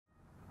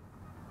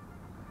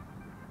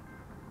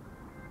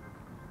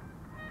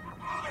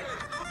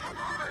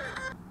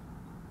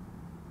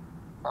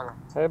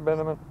Hey,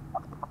 Benjamin.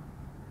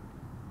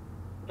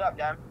 What's up,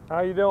 Dan?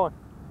 How you doing?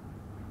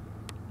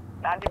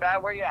 Not too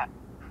bad. Where you at?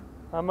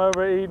 I'm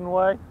over at Eden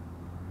Way.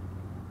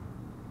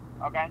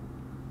 Okay.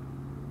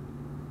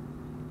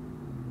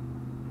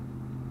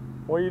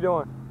 What are you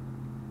doing?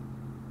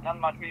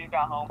 Nothing much. We just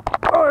got home.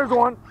 Oh, there's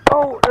one.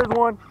 Oh, there's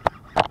one.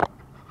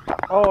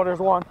 Oh, there's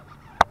one.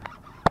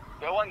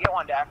 Good one. Get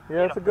one, Dad.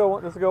 Yeah, it's a good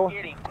one. It's a good one.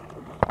 Get him.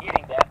 Get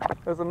him, Dad.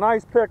 There's a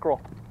nice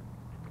pickerel.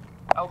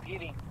 Oh,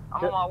 get him.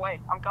 I'm on my way.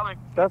 I'm coming.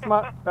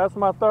 That's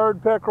my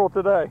third pickerel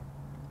today.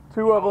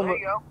 Two of Oh, them. there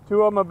you go.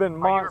 Two of them have been Are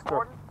you monster.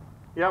 recording?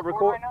 Yeah,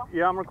 Recording right now?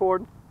 Yeah, I'm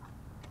recording.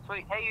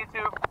 Sweet. Hey,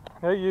 YouTube.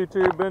 Hey,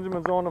 YouTube.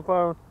 Benjamin's on the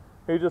phone.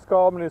 He just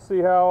called me to see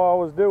how I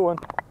was doing,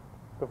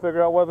 to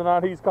figure out whether or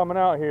not he's coming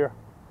out here.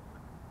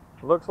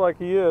 Looks like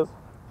he is.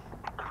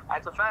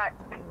 That's a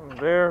fact.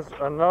 There's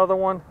another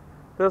one.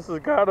 This has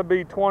got to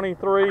be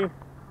 23,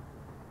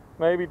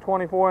 maybe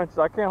 24 inches.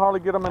 I can't hardly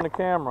get them in the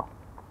camera.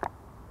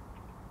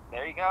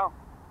 There you go.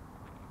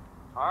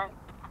 All right.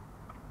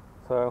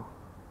 So,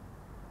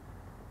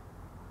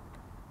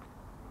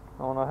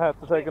 I'm going to have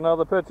to take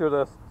another picture of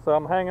this. So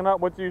I'm hanging up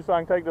with you so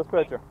I can take this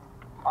picture.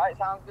 All right.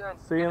 Sounds good.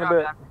 See you in Good a job,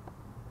 bit. Dan.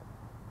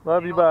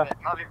 Love See you, in a little bye. bit.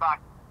 Love you, bye.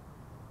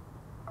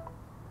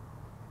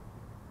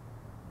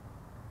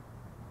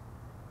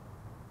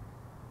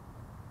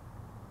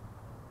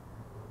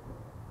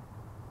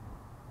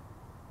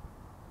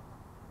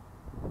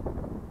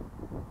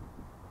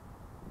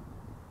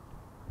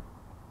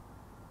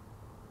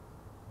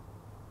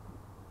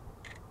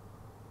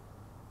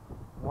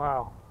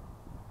 Wow.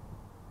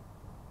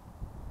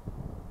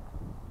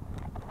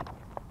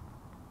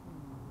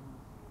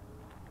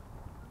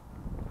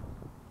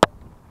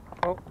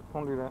 Oh,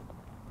 don't do that.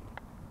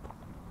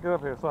 Get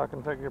up here so I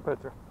can take your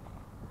picture.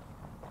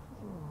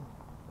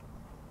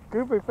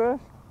 Goofy fish.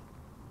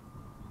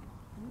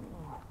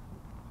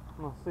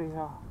 Let's see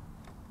how.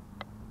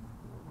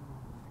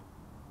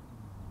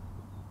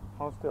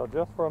 Hold still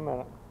just for a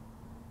minute.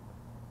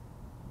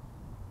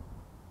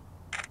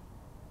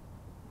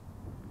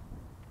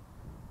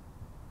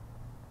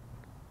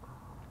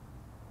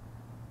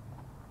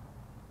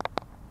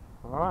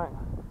 All right.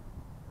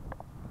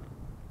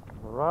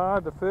 The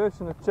rod, the fish,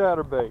 and the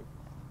chatterbait.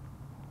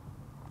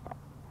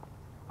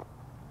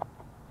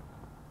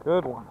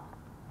 Good one.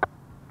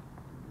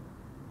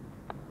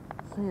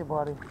 See you,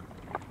 buddy.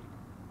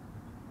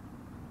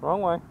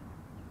 Wrong way.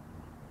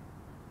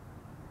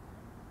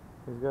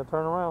 He's got to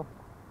turn around.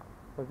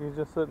 Look, he's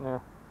just sitting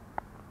there.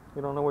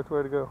 You don't know which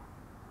way to go.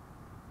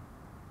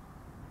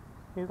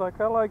 He's like,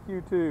 I like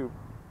YouTube.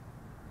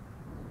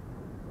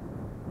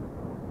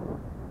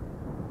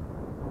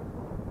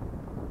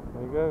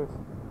 There he goes.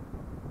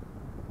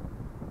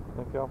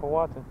 Thank y'all for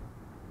watching.